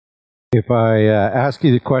If I ask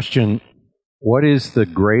you the question, what is the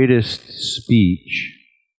greatest speech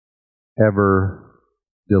ever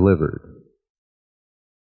delivered?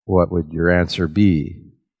 What would your answer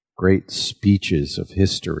be? Great speeches of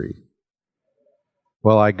history.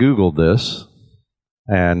 Well, I Googled this,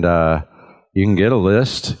 and you can get a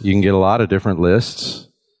list. You can get a lot of different lists.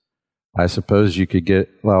 I suppose you could get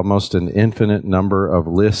almost an infinite number of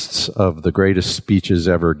lists of the greatest speeches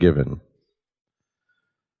ever given.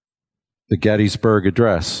 The Gettysburg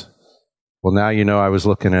Address. Well, now you know I was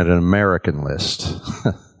looking at an American list.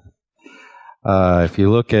 If you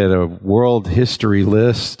look at a world history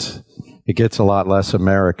list, it gets a lot less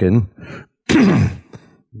American.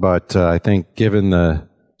 But I think given the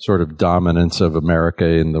sort of dominance of America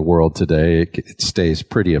in the world today, it stays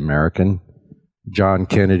pretty American. John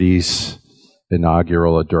Kennedy's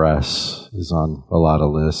inaugural address is on a lot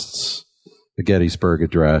of lists. The Gettysburg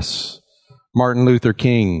Address. Martin Luther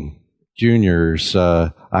King Jr.'s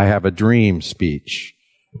I Have a Dream speech,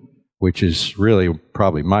 which is really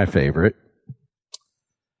probably my favorite.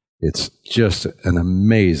 It's just an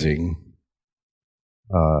amazing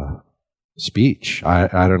speech.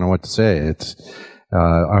 I don't know what to say. It's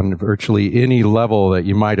on virtually any level that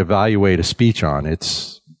you might evaluate a speech on.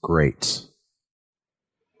 It's great.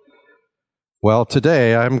 Well,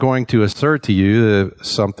 today I'm going to assert to you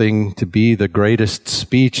something to be the greatest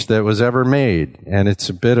speech that was ever made. And it's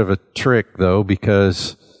a bit of a trick, though,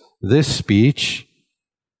 because this speech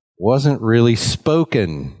wasn't really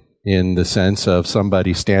spoken in the sense of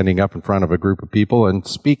somebody standing up in front of a group of people and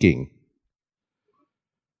speaking.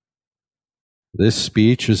 This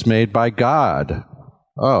speech was made by God.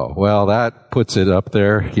 Oh, well, that puts it up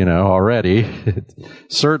there, already.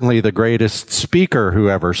 Certainly the greatest speaker who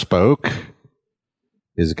ever spoke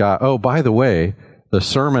is God. Oh, by the way, the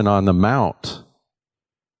Sermon on the Mount,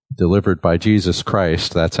 delivered by Jesus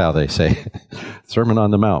Christ, that's how they say it. Sermon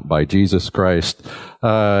on the Mount by Jesus Christ,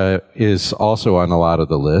 is also on a lot of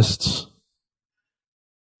the lists.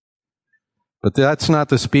 But that's not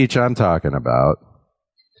the speech I'm talking about.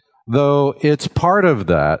 Though it's part of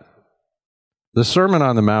that. The Sermon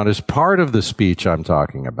on the Mount is part of the speech I'm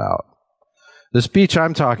talking about. The speech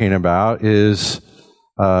I'm talking about is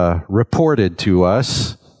reported to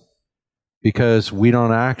us because we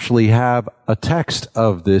don't actually have a text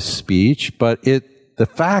of this speech, but the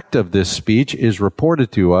fact of this speech is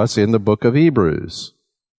reported to us in the book of Hebrews.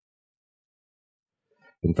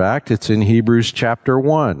 In fact, it's in Hebrews chapter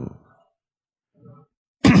 1.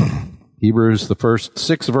 Hebrews, the first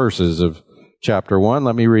 6 verses of chapter 1.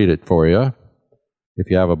 Let me read it for you.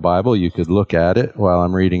 If you have a Bible, you could look at it while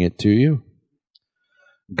I'm reading it to you.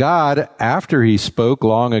 God, after he spoke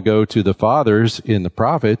long ago to the fathers in the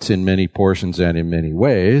prophets in many portions and in many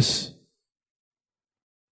ways,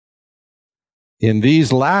 in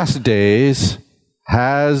these last days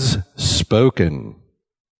has spoken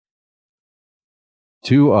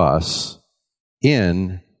to us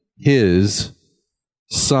in his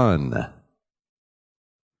Son,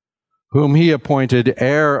 whom he appointed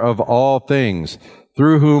heir of all things,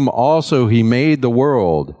 through whom also he made the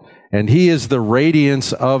world. And he is the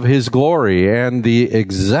radiance of his glory and the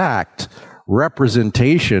exact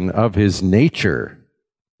representation of his nature,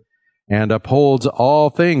 and upholds all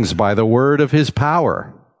things by the word of his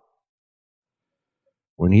power.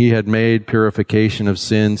 When he had made purification of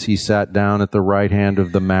sins, he sat down at the right hand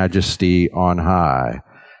of the Majesty on high,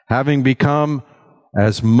 having become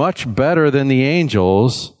as much better than the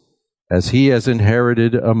angels as he has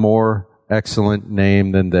inherited a more excellent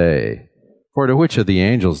name than they. For to which of the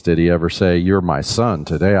angels did he ever say, "You're my son,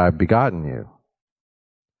 today I've begotten you"?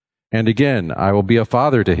 And again, "I will be a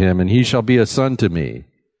father to him, and he shall be a son to me."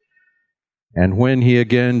 And when he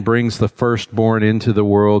again brings the firstborn into the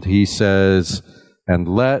world, he says, "And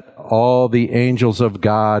let all the angels of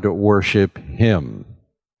God worship him."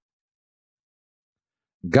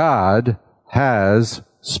 God has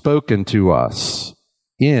spoken to us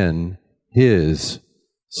in his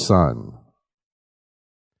Son.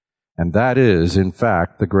 And that is, in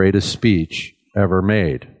fact, the greatest speech ever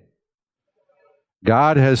made.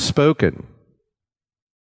 God has spoken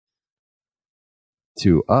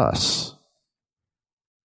to us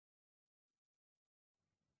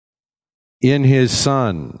in his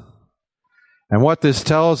Son. And what this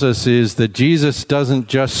tells us is that Jesus doesn't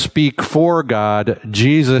just speak for God,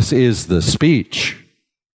 Jesus is the speech.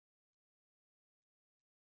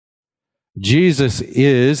 Jesus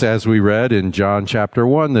is, as we read in John chapter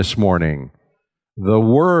 1 this morning, the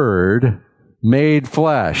Word made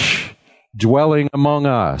flesh, dwelling among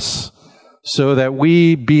us, so that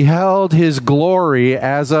we beheld his glory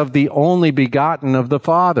as of the only begotten of the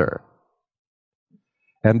Father.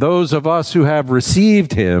 And those of us who have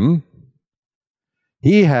received him,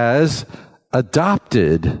 he has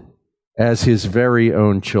adopted as his very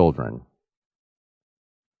own children.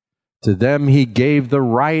 To them he gave the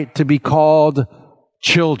right to be called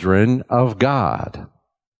children of God.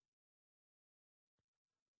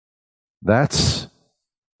 That's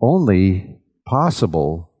only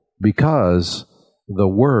possible because the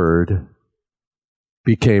Word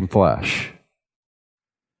became flesh.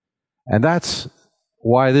 And that's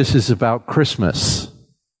why this is about Christmas.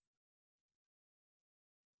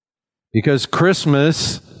 Because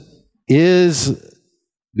Christmas is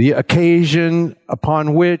the occasion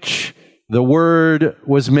upon which the Word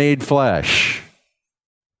was made flesh.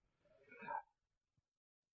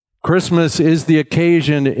 Christmas is the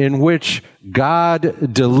occasion in which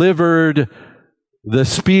God delivered the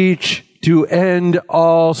speech to end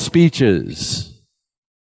all speeches.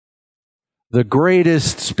 The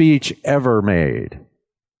greatest speech ever made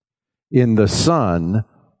in the Son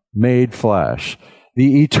made flesh.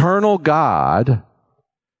 The eternal God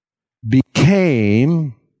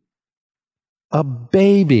became a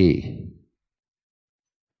baby.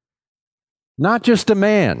 Not just a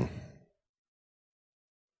man.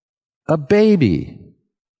 A baby.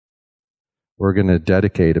 We're going to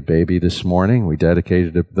dedicate a baby this morning. We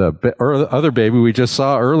dedicated the other baby we just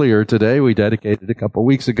saw earlier today. We dedicated a couple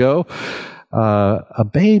weeks ago. A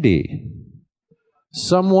baby.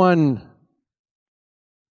 Someone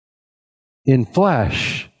in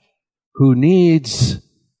flesh who needs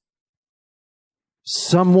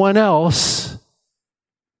someone else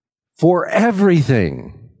for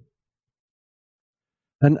everything.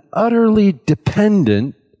 An utterly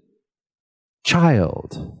dependent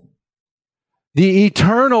child. The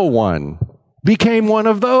eternal one became one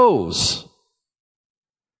of those.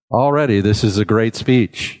 Already, this is a great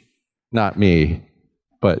speech. Not me,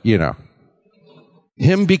 but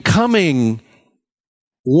him becoming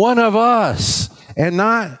one of us, and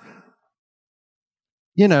not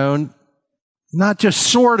just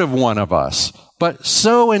sort of one of us, but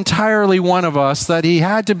so entirely one of us that he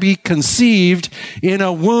had to be conceived in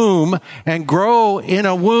a womb and grow in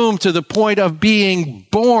a womb to the point of being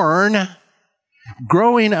born,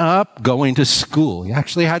 growing up, going to school. He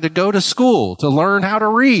actually had to go to school to learn how to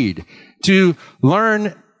read, to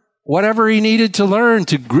learn whatever he needed to learn.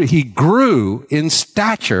 He grew in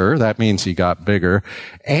stature, that means he got bigger,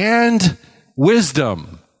 and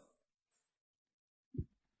wisdom.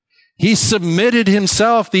 He submitted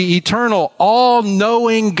himself, the eternal,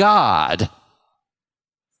 all-knowing God,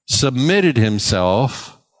 submitted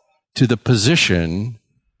himself to the position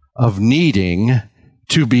of needing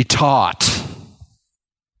to be taught.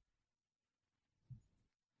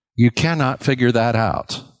 You cannot figure that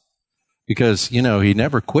out. Because, he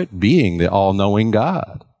never quit being the all-knowing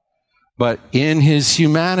God. But in his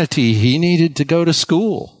humanity, he needed to go to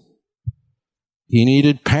school. He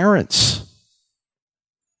needed parents.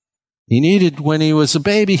 He needed, when he was a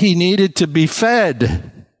baby, he needed to be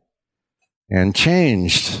fed and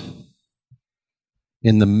changed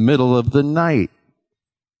in the middle of the night.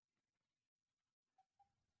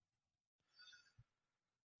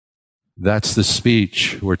 That's the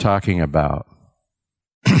speech we're talking about.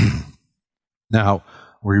 Now,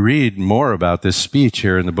 we read more about this speech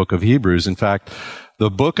here in the book of Hebrews. In fact, the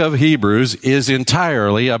book of Hebrews is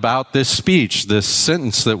entirely about this speech. This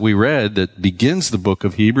sentence that we read that begins the book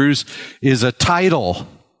of Hebrews is a title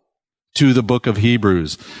to the book of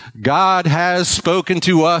Hebrews. God has spoken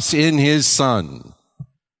to us in his Son.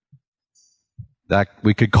 That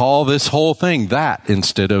we could call this whole thing that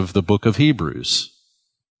instead of the book of Hebrews.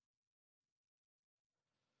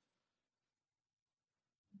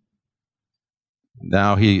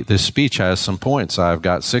 Now this speech has some points. I've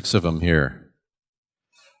got 6 of them here.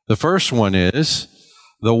 The first one is,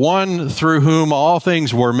 the one through whom all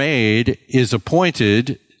things were made is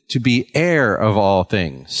appointed to be heir of all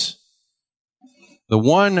things. The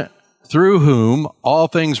one through whom all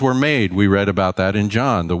things were made, we read about that in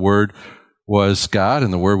John. The Word was God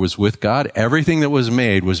and the Word was with God. Everything that was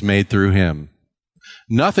made through him.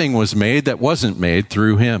 Nothing was made that wasn't made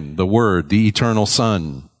through him, the Word, the eternal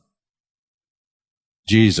Son.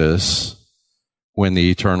 Jesus, when the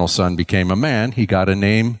eternal Son became a man, he got a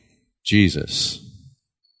name, Jesus.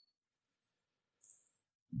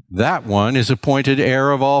 That one is appointed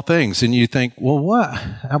heir of all things. And you think, well, what?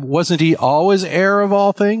 Wasn't he always heir of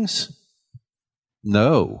all things?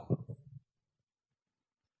 No.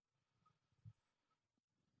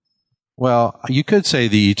 Well, you could say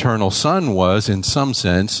the eternal Son was in some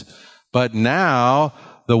sense, but now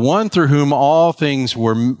the one through whom all things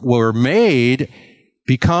were made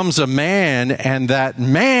becomes a man, and that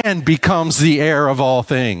man becomes the heir of all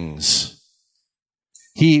things.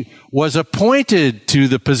 He was appointed to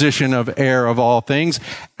the position of heir of all things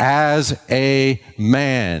as a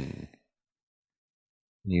man.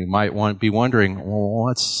 You might be wondering,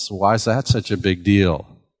 well, why is that such a big deal?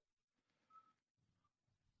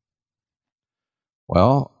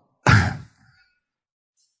 Well,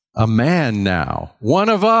 a man now, one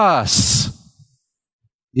of us,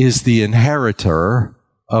 is the inheritor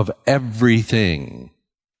of everything.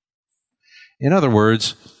 In other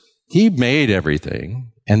words, he made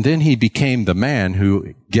everything, and then he became the man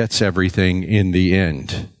who gets everything in the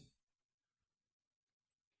end.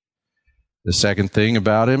 The second thing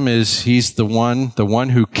about him is he's the one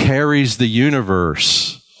who carries the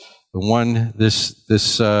universe.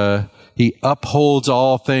 He upholds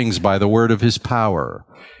all things by the word of his power.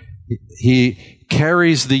 He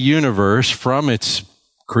carries the universe from its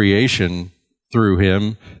creation through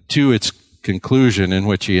him to its conclusion in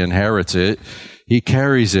which he inherits it. He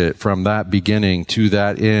carries it from that beginning to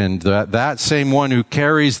that end. That same one who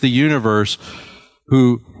carries the universe,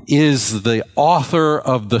 who is the author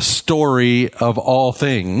of the story of all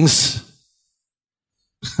things,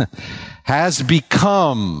 has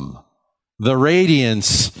become the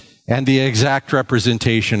radiance and the exact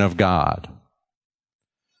representation of God.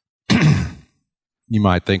 You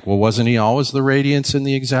might think, well, wasn't he always the radiance and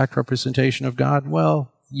the exact representation of God?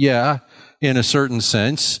 Well, yeah, in a certain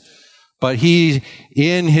sense. But he,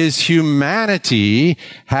 in his humanity,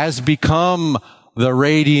 has become the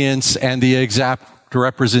radiance and the exact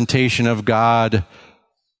representation of God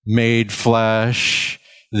made flesh.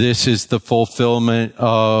 This is the fulfillment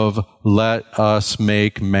of let us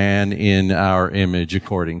make man in our image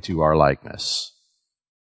according to our likeness.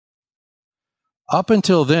 Up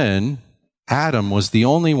until then, Adam was the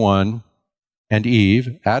only one, and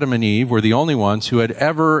Adam and Eve were the only ones who had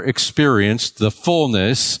ever experienced the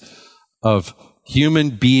fullness of human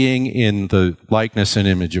being in the likeness and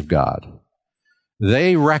image of God.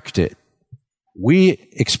 They wrecked it. We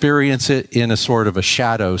experience it in a sort of a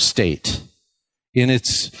shadow state, in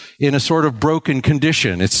a sort of broken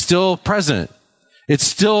condition. It's still present. It's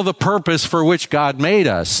still the purpose for which God made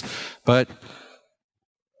us. But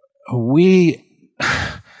we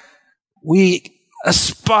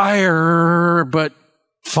aspire but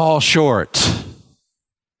fall short.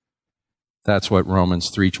 That's what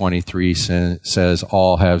Romans 3:23 says,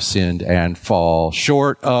 all have sinned and fall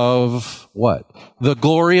short of what? The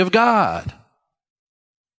glory of God.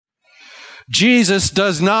 Jesus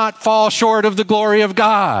does not fall short of the glory of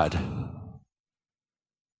God.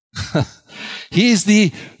 He's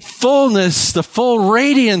the fullness, the full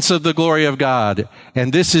radiance of the glory of God.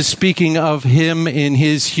 And this is speaking of him in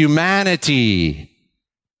his humanity.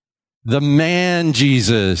 The man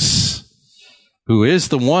Jesus, who is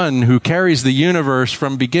the one who carries the universe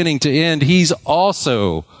from beginning to end. He's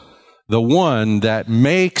also the one that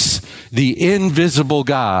makes the invisible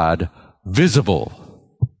God visible.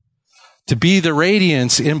 To be the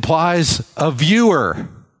radiance implies a viewer.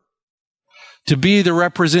 To be the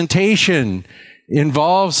representation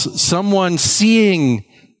involves someone seeing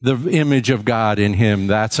the image of God in him.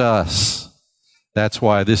 That's us. That's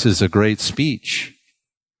why this is a great speech.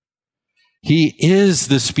 He is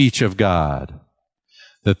the speech of God.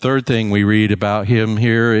 The third thing we read about him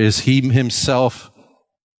here is he himself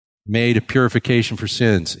made a purification for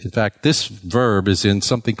sins. In fact, this verb is in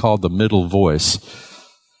something called the middle voice.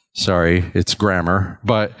 Sorry, it's grammar,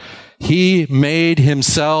 but he made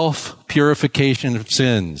himself purification of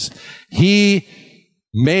sins. He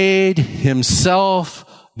made himself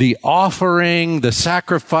the offering, the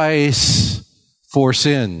sacrifice for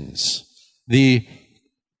sins.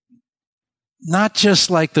 Not just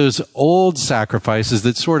like those old sacrifices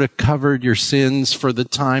that sort of covered your sins for the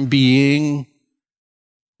time being,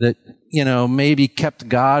 that, maybe kept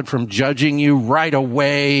God from judging you right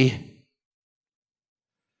away.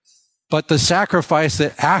 But the sacrifice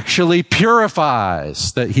that actually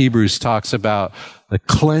purifies, that Hebrews talks about, the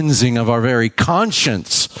cleansing of our very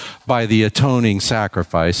conscience by the atoning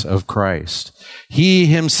sacrifice of Christ. He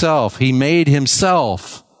made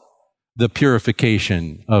himself the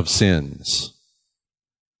purification of sins.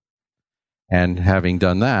 And having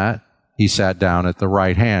done that, he sat down at the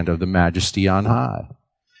right hand of the Majesty on high.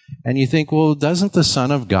 And you think, well, doesn't the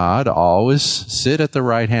Son of God always sit at the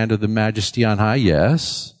right hand of the Majesty on high?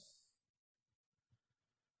 Yes.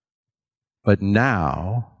 But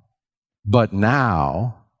now,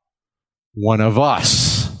 one of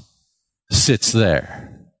us sits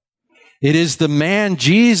there. It is the man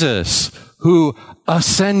Jesus who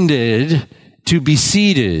ascended to be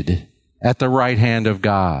seated at the right hand of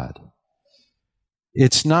God.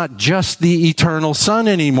 It's not just the eternal Son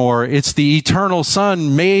anymore. It's the eternal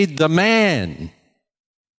Son made the man.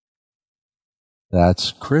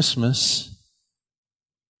 That's Christmas.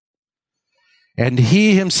 And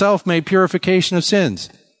he himself made purification of sins.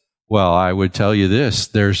 Well, I would tell you this.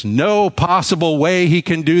 There's no possible way he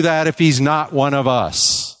can do that if he's not one of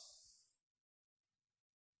us.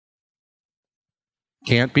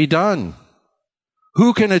 Can't be done.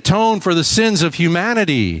 Who can atone for the sins of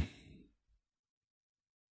humanity?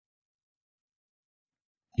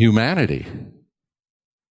 Humanity.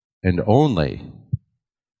 And only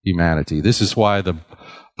humanity. This is why the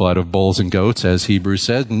blood of bulls and goats, as Hebrews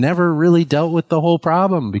says, never really dealt with the whole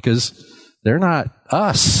problem, because they're not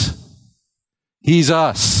us. He's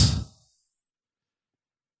us.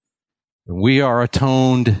 And we are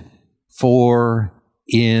atoned for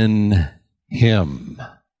in him.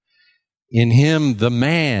 In him, the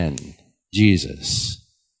man, Jesus.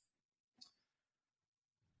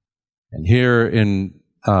 And here in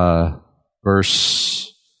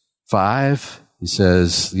verse 5, he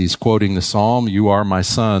says, he's quoting the Psalm, "You are my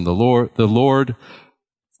son." The Lord,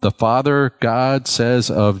 the Father, God says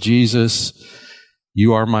of Jesus,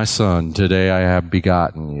 "You are my son. Today I have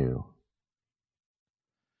begotten you."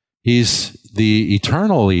 He's the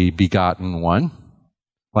eternally begotten one.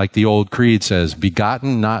 Like the old creed says,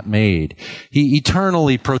 begotten, not made. He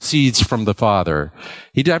eternally proceeds from the Father.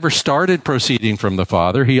 He never started proceeding from the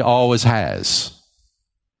Father. He always has.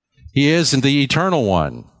 He is the eternal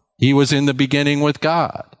one. He was in the beginning with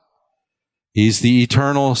God. He's the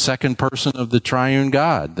eternal second person of the triune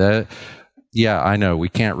God. I know, we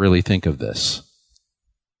can't really think of this.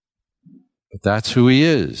 But that's who he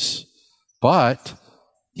is. But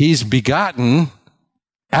he's begotten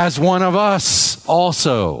as one of us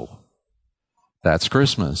also. That's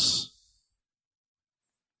Christmas.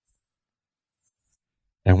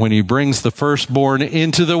 And when he brings the firstborn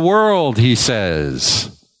into the world, he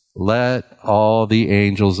says, "Let all the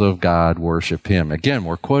angels of God worship him." Again,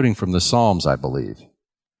 we're quoting from the Psalms, I believe.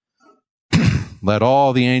 Let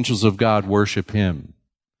all the angels of God worship him.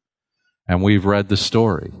 And we've read the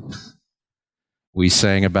story. We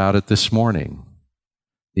sang about it this morning.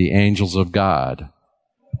 The angels of God.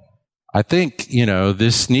 I think,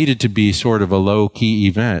 this needed to be sort of a low-key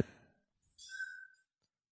event.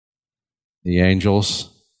 The angels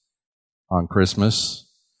on Christmas.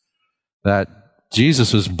 That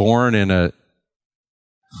Jesus was born in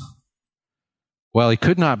he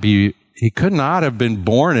could not have been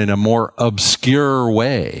born in a more obscure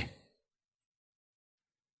way.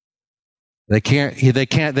 They can't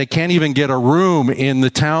even get a room in the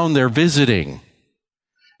town they're visiting.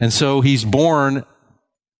 And so he's born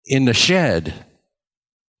in the shed,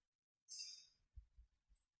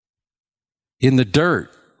 in the dirt,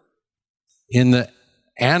 in the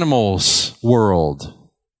animals' world,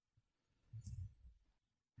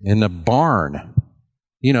 in the barn.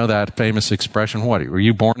 You know that famous expression, what? Were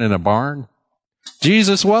you born in a barn?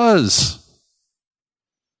 Jesus was.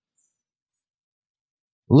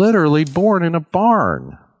 Literally born in a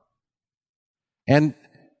barn. And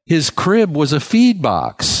his crib was a feed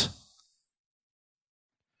box.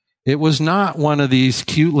 It was not one of these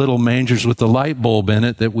cute little mangers with the light bulb in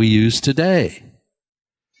it that we use today.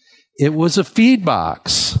 It was a feed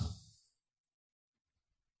box.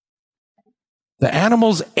 The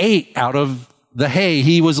animals ate out of the hay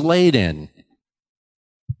he was laid in.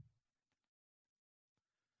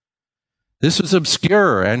 This was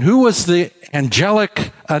obscure. And who was the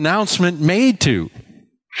angelic announcement made to?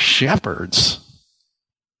 Shepherds.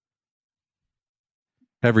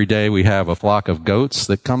 Every day we have a flock of goats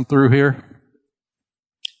that come through here.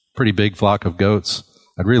 Pretty big flock of goats.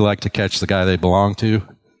 I'd really like to catch the guy they belong to,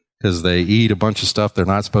 because they eat a bunch of stuff they're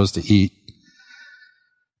not supposed to eat.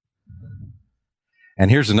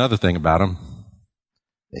 And here's another thing about them.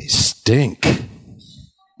 They stink.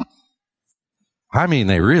 I mean,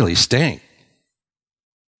 they really stink.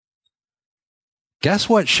 Guess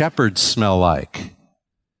what shepherds smell like?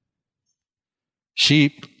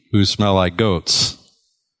 Sheep who smell like goats.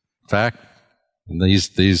 In fact, in these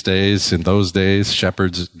days, in those days,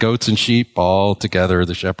 shepherds, goats and sheep all together,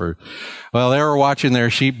 the shepherd. Well, they were watching their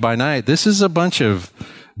sheep by night. This is a bunch of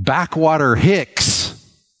backwater hicks.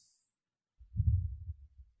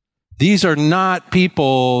 These are not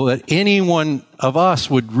people that any one of us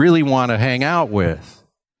would really want to hang out with.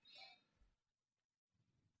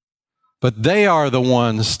 But they are the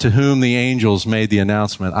ones to whom the angels made the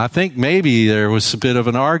announcement. I think maybe there was a bit of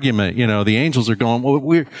an argument. The angels are going, well,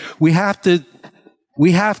 we have to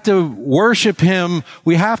worship him.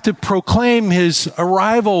 We have to proclaim his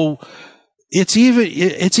arrival It's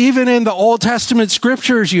even in the Old Testament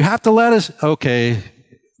scriptures. You have to let us, okay,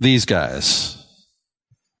 these guys.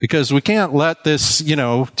 Because we can't let this,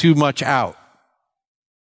 too much out.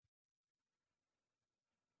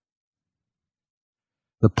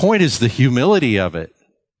 The point is the humility of it.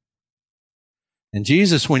 And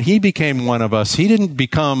Jesus, when he became one of us, he didn't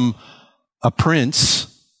become a prince.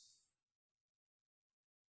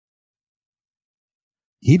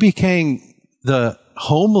 He became the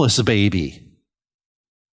homeless baby.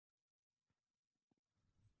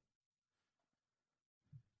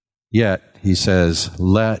 Yet, he says,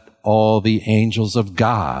 let all the angels of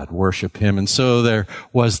God worship him. And so there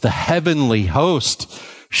was the heavenly host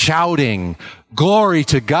shouting, glory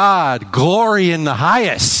to God, glory in the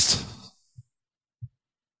highest.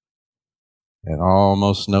 And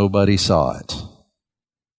almost nobody saw it.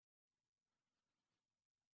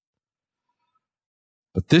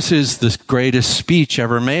 But this is the greatest speech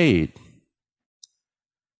ever made.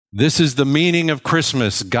 This is the meaning of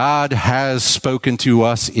Christmas. God has spoken to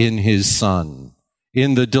us in his Son,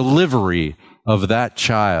 in the delivery of that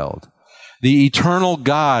child. The eternal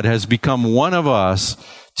God has become one of us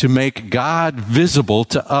to make God visible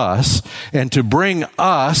to us and to bring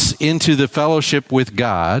us into the fellowship with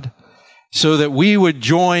God so that we would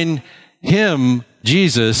join him,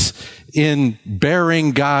 Jesus, in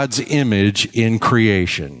bearing God's image in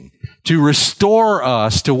creation, to restore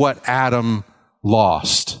us to what Adam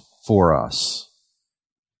lost for us.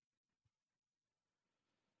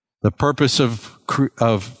 The purpose of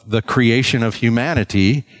the creation of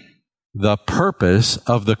humanity,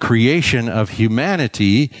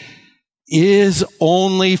 is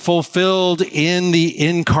only fulfilled in the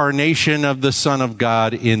incarnation of the Son of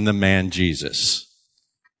God in the man Jesus.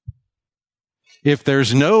 If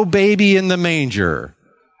there's no baby in the manger,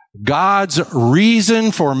 God's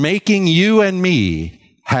reason for making you and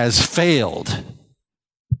me has failed.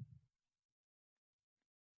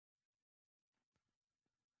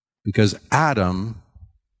 Because Adam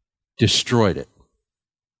destroyed it.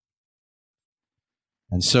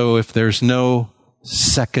 And so if there's no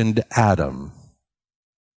second Adam,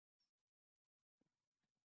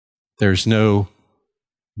 there's no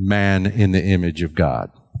man in the image of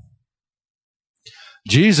God.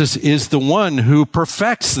 Jesus is the one who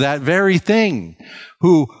perfects that very thing,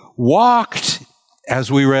 who walked,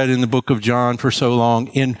 as we read in the book of John for so long,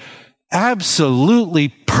 in absolutely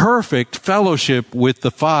perfect fellowship with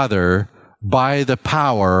the Father by the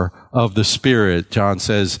power of the Spirit. John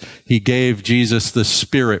says he gave Jesus the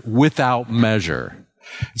Spirit without measure.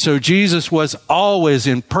 So Jesus was always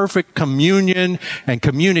in perfect communion and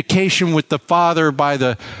communication with the Father by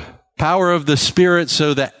the power of the Spirit,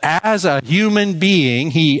 so that as a human being,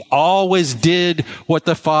 he always did what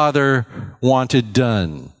the Father wanted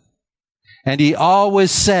done. And he always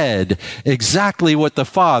said exactly what the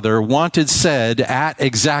Father wanted said at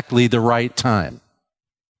exactly the right time.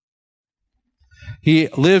 He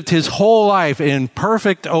lived his whole life in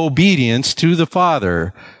perfect obedience to the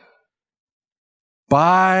Father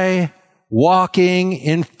by walking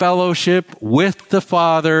in fellowship with the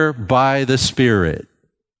Father by the Spirit.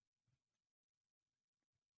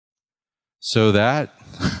 So that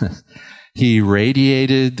he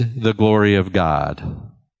radiated the glory of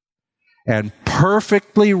God and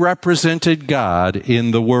perfectly represented God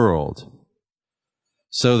in the world.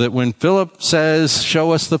 So that when Philip says,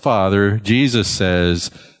 show us the Father, Jesus says,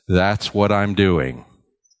 that's what I'm doing.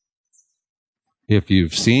 If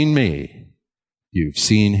you've seen me, you've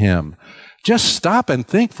seen him. Just stop and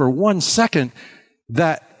think for 1 second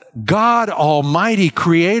that God Almighty,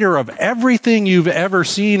 creator of everything you've ever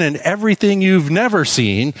seen and everything you've never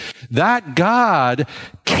seen, that God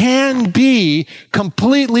can be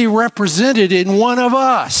completely represented in one of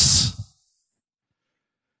us.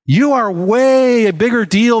 You are way a bigger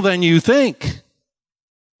deal than you think.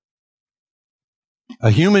 A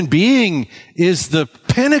human being is the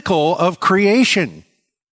pinnacle of creation.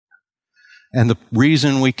 And the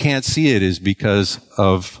reason we can't see it is because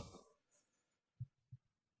of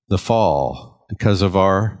the fall, because of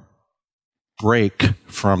our break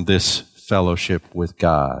from this fellowship with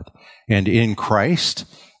God. And in Christ,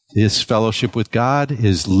 this fellowship with God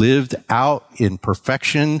is lived out in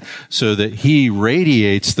perfection so that he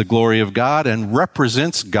radiates the glory of God and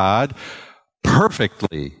represents God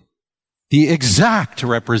perfectly. The exact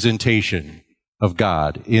representation of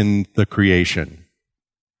God in the creation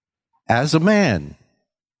as a man.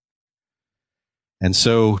 And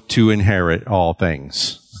so to inherit all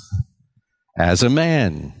things as a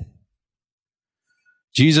man.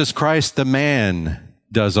 Jesus Christ, the man,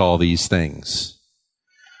 does all these things.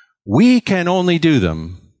 We can only do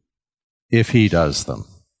them if he does them.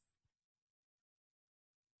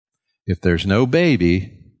 If there's no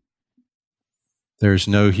baby, there's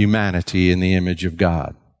no humanity in the image of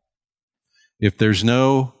God. If there's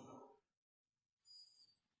no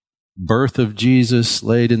birth of Jesus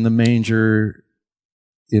laid in the manger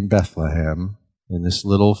in Bethlehem, in this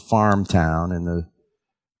little farm town in the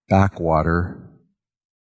backwater,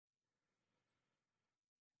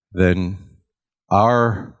 then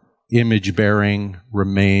our image bearing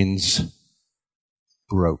remains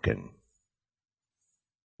broken.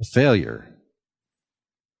 A failure.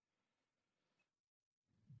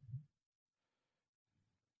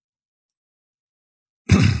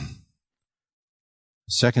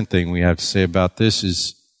 Second thing we have to say about this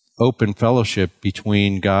is open fellowship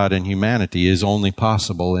between God and humanity is only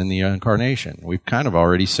possible in the incarnation. We've kind of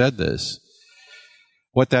already said this.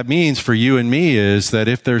 What that means for you and me is that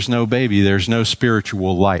if there's no baby, there's no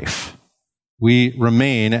spiritual life. We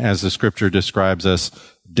remain, as the scripture describes us,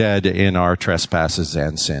 dead in our trespasses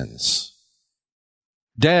and sins.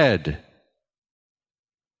 Dead.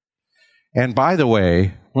 And by the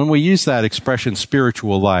way, when we use that expression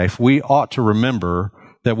spiritual life, we ought to remember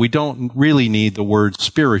that we don't really need the word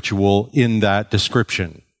spiritual in that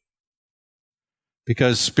description.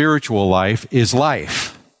 Because spiritual life is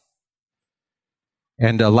life.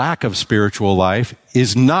 And a lack of spiritual life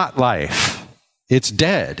is not life. It's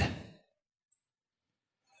dead.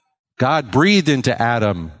 God breathed into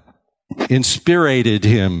Adam, inspirated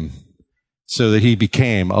him so that he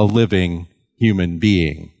became a living human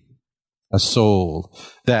being, a soul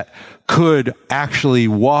that could actually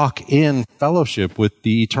walk in fellowship with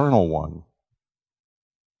the Eternal One.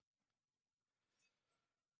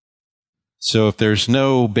 So if there's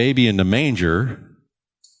no baby in the manger,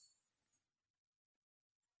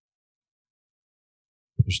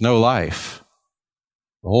 there's no life.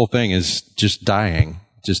 The whole thing is just dying.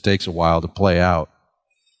 It just takes a while to play out.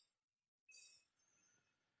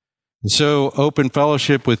 And so open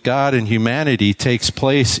fellowship with God and humanity takes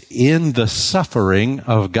place in the suffering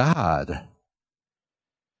of God.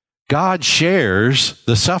 God shares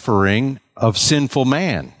the suffering of sinful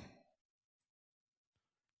man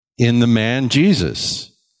in the man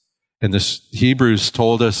Jesus. And the Hebrews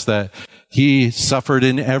told us that he suffered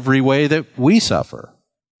in every way that we suffer.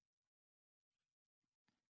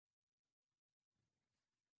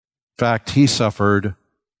 In fact, he suffered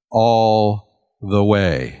all the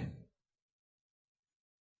way,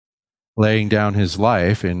 laying down his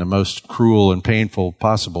life in the most cruel and painful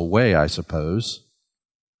possible way, I suppose,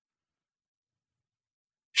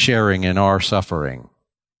 sharing in our suffering.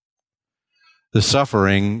 The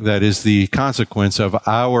suffering that is the consequence of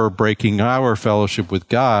our breaking our fellowship with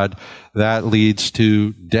God, that leads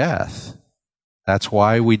to death. That's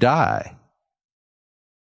why we die.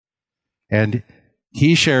 And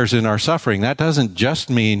he shares in our suffering. That doesn't just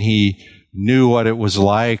mean he knew what it was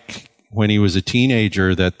like when he was a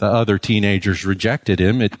teenager that the other teenagers rejected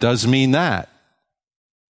him. It does mean that.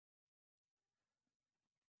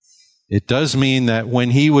 It does mean that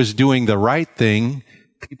when he was doing the right thing,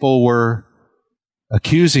 people were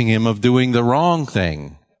accusing him of doing the wrong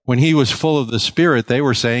thing. When he was full of the Spirit, they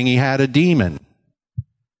were saying he had a demon.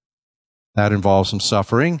 That involves some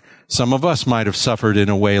suffering. Some of us might have suffered in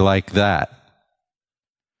a way like that.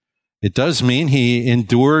 It does mean he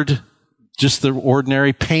endured just the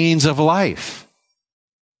ordinary pains of life.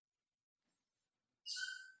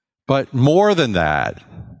 But more than that,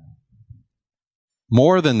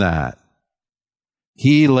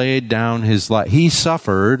 he laid down his life. He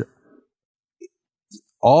suffered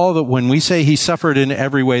all that. When we say he suffered in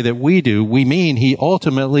every way that we do, we mean he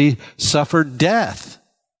ultimately suffered death,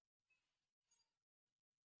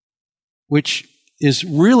 which is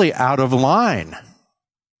really out of line.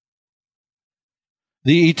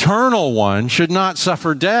 The Eternal One should not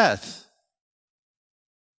suffer death.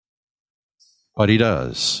 But he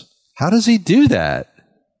does. How does he do that?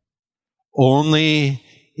 Only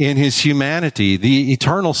in his humanity. The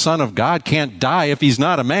eternal Son of God can't die if he's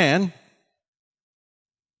not a man. In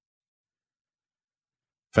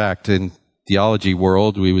fact, in theology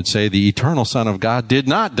world, we would say the eternal Son of God did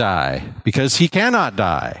not die because he cannot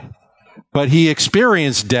die. But he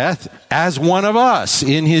experienced death as one of us.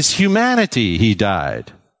 In his humanity, he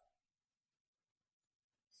died.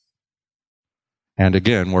 And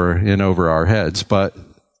again, we're in over our heads, but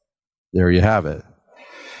there you have it.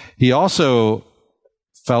 He also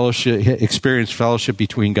experienced fellowship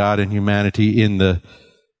between God and humanity in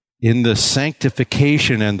the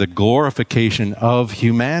sanctification and the glorification of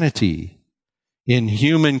humanity. In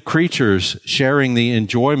human creatures sharing the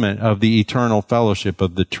enjoyment of the eternal fellowship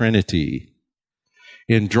of the Trinity,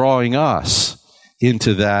 in drawing us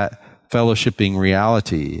into that fellowshipping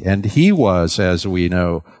reality. And he was, as we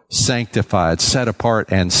know, sanctified, set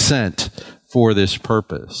apart, and sent for this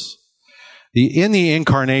purpose. In the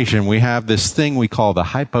incarnation, we have this thing we call the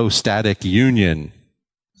hypostatic union.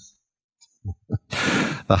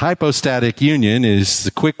 The hypostatic union is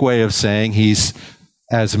the quick way of saying he's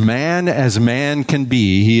as man can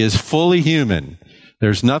be. He is fully human.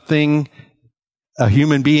 There's nothing a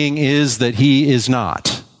human being is that he is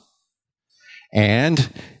not.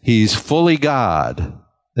 And he's fully God.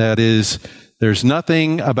 That is, there's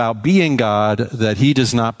nothing about being God that he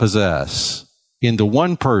does not possess. In the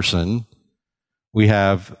one person, we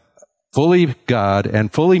have fully God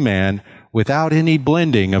and fully man without any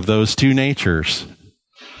blending of those two natures.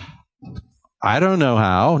 I don't know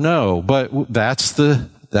how, no, but that's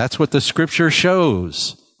what the scripture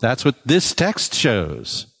shows. That's what this text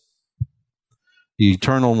shows. The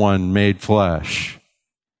eternal one made flesh,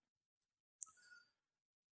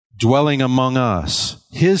 dwelling among us.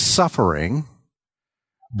 His suffering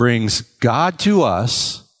brings God to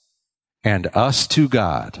us and us to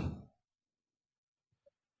God.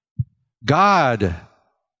 God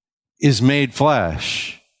is made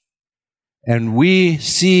flesh, and we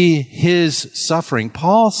see his suffering.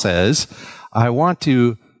 Paul says, I want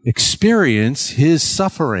to experience his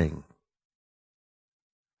suffering.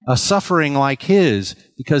 A suffering like his,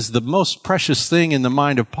 because the most precious thing in the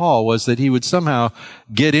mind of Paul was that he would somehow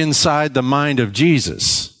get inside the mind of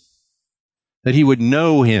Jesus, that he would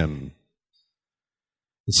know him.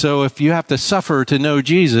 So if you have to suffer to know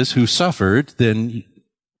Jesus who suffered, then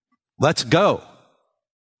let's go.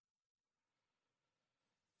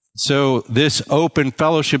 So this open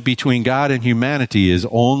fellowship between God and humanity is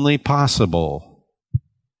only possible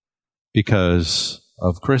because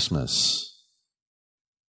of Christmas.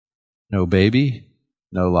 No baby,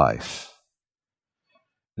 no life.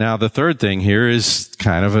 Now the third thing here is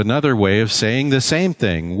kind of another way of saying the same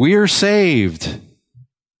thing. We're saved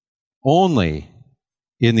only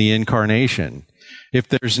in the incarnation. If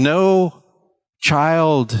there's no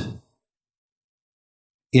child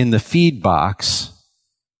in the feed box,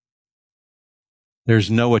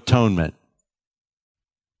 there's no atonement.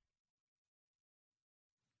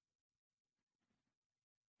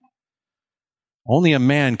 Only a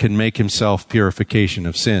man can make himself purification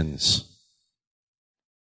of sins.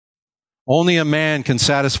 Only a man can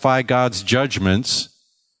satisfy God's judgments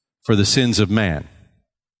for the sins of man.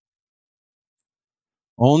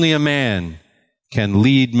 Only a man can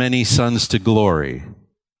lead many sons to glory,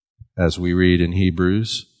 as we read in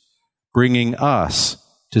Hebrews, bringing us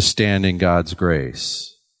to stand in God's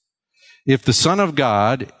grace. If the Son of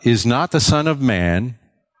God is not the Son of Man,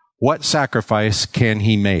 what sacrifice can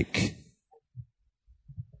he make?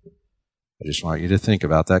 I just want you to think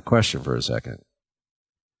about that question for a second.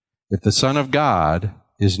 If the Son of God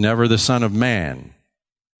is never the Son of Man,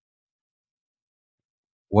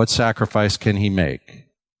 what sacrifice can he make?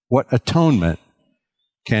 What atonement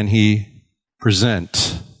can he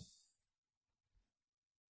present?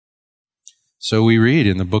 So we read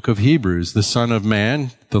in the book of Hebrews, the Son of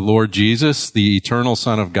Man, the Lord Jesus, the eternal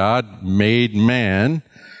Son of God, made man,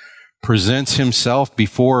 presents himself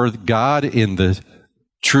before God in the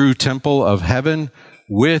true temple of heaven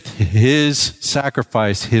with his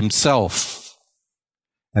sacrifice himself.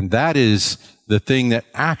 And that is the thing that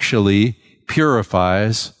actually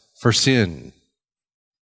purifies for sin.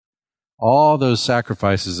 All those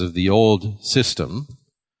sacrifices of the old system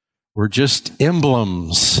were just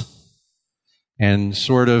emblems and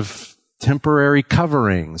sort of temporary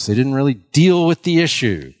coverings. They didn't really deal with the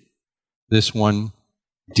issue. This one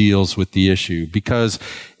deals with the issue because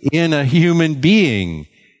in a human being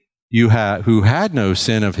who had no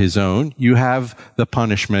sin of his own, you have the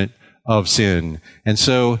punishment of sin. And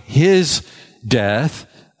so his death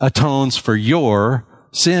atones for your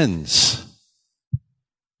sins.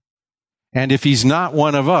 And if he's not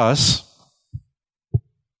one of us,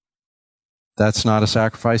 that's not a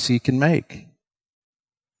sacrifice he can make.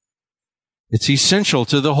 It's essential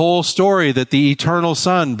to the whole story that the eternal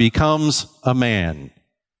Son becomes a man.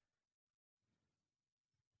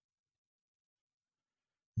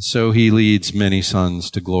 So he leads many sons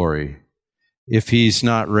to glory. If he's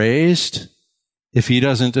not raised, if he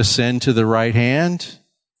doesn't ascend to the right hand,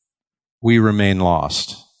 we remain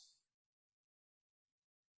lost.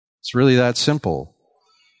 It's really that simple.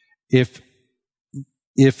 If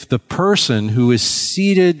the person who is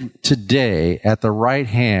seated today at the right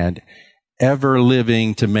hand, ever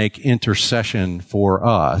living to make intercession for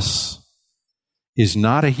us, is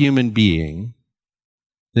not a human being,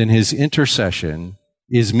 then his intercession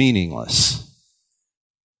is meaningless.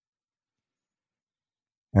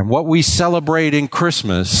 And what we celebrate in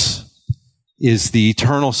Christmas is the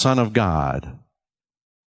eternal Son of God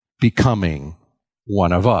becoming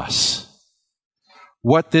one of us.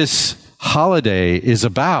 What this holiday is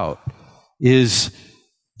about is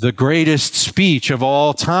the greatest speech of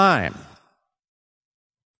all time.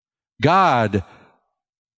 God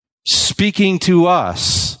speaking to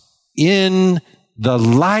us in the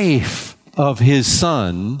life of His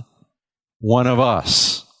Son, one of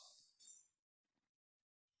us.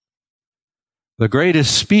 The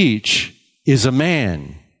greatest speech is a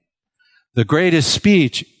man. The greatest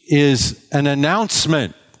speech is an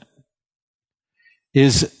announcement,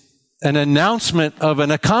 of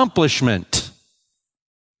an accomplishment,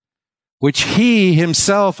 which He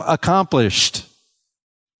Himself accomplished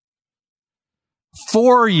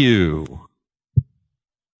for you,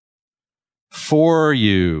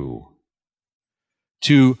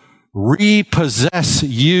 to repossess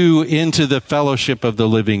you into the fellowship of the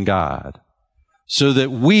living God, so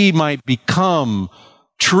that we might become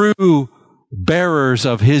true bearers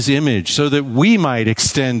of His image, so that we might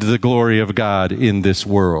extend the glory of God in this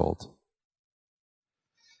world.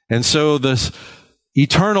 And so this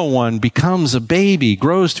Eternal One becomes a baby,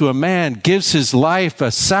 grows to a man, gives His life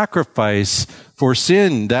a sacrifice for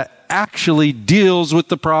sin that actually deals with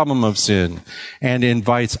the problem of sin, and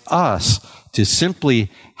invites us to simply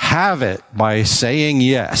have it by saying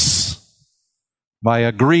yes, by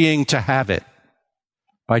agreeing to have it,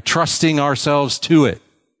 by trusting ourselves to it.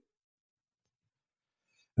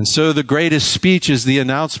 And so the greatest speech is the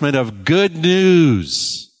announcement of good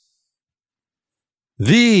news.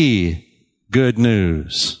 The good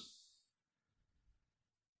news.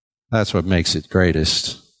 That's what makes it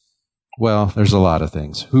greatest. Well, there's a lot of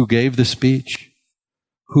things. Who gave the speech?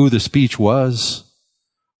 Who the speech was?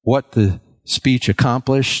 What the speech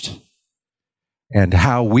accomplished? And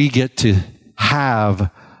how we get to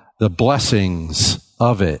have the blessings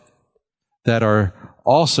of it that are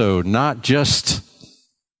also not just,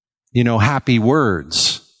 happy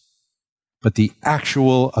words, but the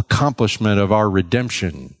actual accomplishment of our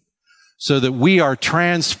redemption, so that we are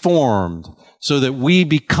transformed, so that we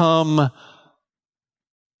become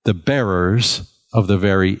the bearers of the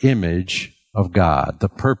very image of God, the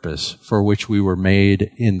purpose for which we were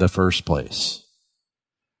made in the first place.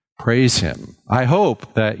 Praise Him. I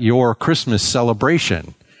hope that your Christmas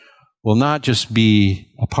celebration will not just be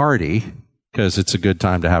a party, because it's a good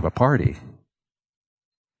time to have a party,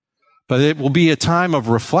 but it will be a time of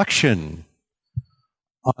reflection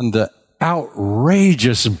on the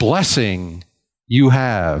outrageous blessing you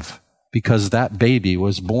have because that baby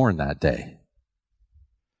was born that day.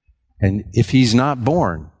 And if He's not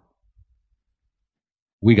born,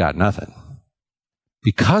 we got nothing.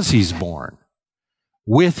 Because He's born,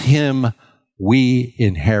 with Him we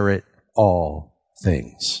inherit all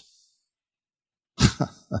things.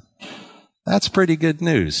 That's pretty good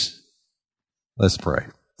news. Let's pray.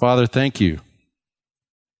 Father, thank you.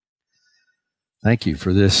 Thank you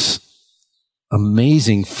for this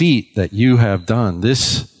amazing feat that you have done,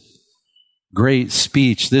 this great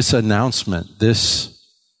speech, this announcement, this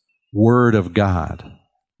Word of God.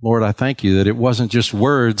 Lord, I thank you that it wasn't just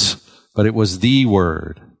words, but it was the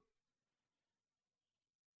Word,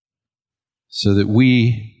 so that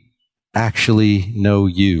we actually know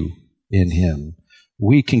you in Him.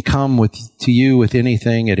 We can come to you with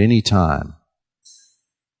anything at any time,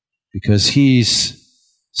 because He's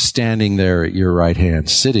standing there at your right hand,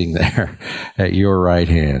 sitting there at your right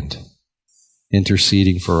hand,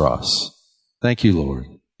 interceding for us. Thank you, Lord.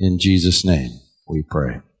 In Jesus' name we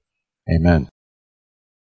pray. Amen.